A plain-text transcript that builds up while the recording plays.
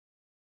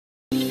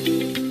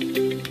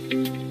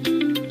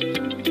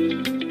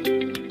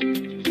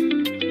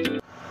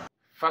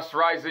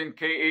Fast-rising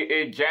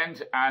KAA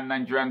Gent and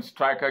Nigerian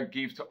striker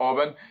Gift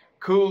Orban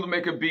could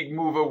make a big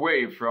move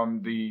away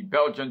from the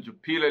Belgian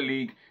Jupiler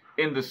League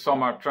in the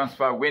summer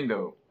transfer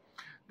window.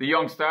 The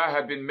youngster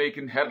had been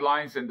making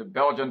headlines in the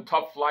Belgian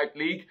top-flight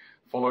league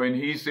following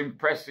his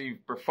impressive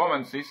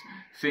performances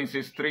since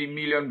his €3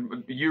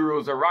 million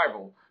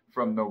arrival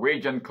from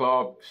Norwegian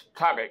club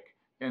Stabæk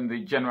in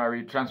the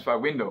January transfer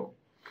window.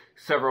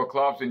 Several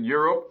clubs in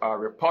Europe are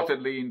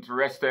reportedly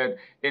interested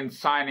in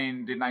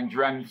signing the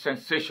Nigerian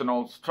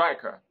sensational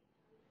striker.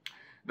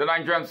 The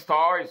Nigerian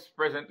star is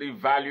presently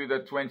valued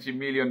at €20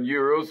 million,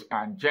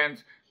 and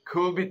Gent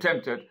could be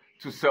tempted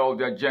to sell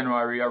their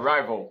January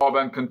arrival.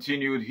 Orban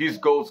continued his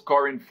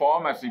goal-scoring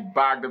form as he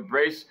bagged a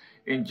brace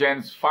in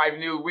Gent's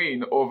 5-0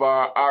 win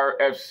over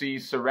RFC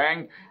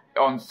Serang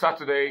on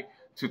Saturday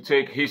to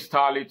take his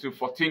tally to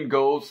 14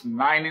 goals,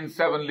 9 in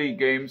 7 league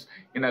games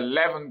in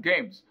 11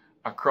 games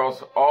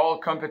across all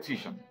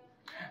competition.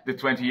 The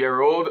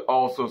 20-year-old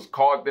also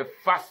scored the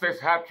fastest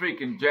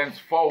hat-trick in Gent's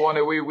 4-1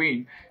 away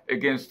win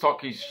against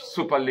Turkish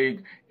Super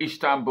League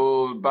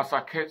Istanbul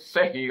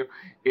Basaksehir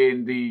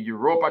in the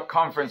Europa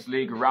Conference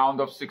League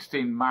round of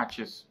 16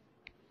 matches.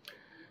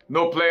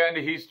 No player in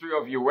the history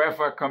of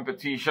UEFA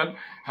competition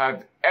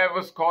had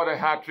ever scored a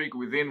hat-trick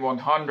within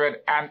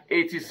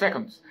 180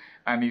 seconds,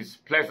 and his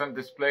pleasant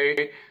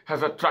display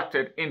has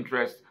attracted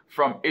interest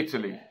from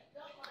Italy.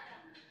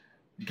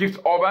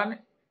 Gift Orban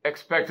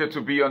expected to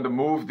be on the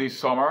move this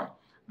summer.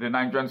 The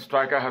Nigerian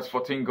striker has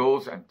 14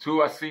 goals and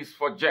 2 assists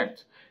for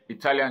Gent.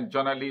 Italian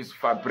journalist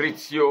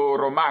Fabrizio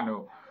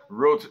Romano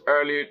wrote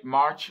early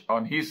March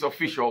on his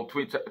official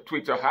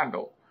Twitter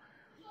handle.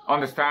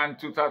 Understand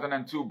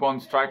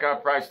 2002-born striker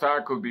price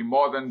tag could be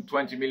more than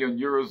 €20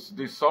 million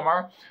this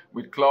summer,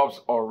 with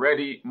clubs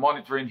already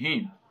monitoring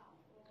him.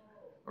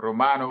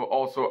 Romano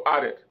also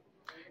added,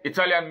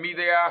 Italian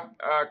media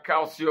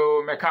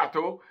Calcio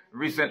Mercato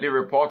recently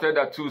reported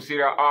that 2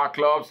 Serie A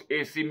clubs,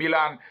 AC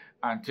Milan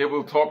and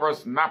table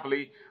toppers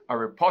Napoli,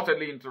 are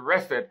reportedly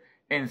interested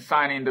in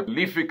signing the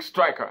prolific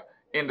striker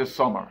in the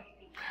summer.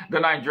 The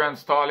Nigerian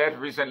starlet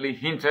recently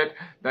hinted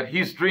that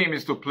his dream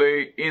is to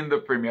play in the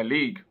Premier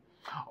League.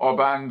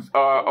 Orban's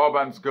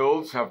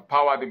goals have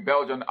powered the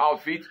Belgian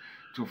outfit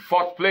to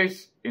 4th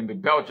place in the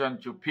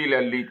Belgian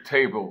Jupiler League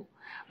table.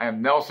 I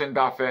am Nelson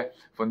Dafe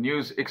for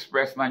News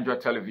Express Nigeria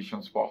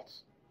Television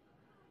Sports.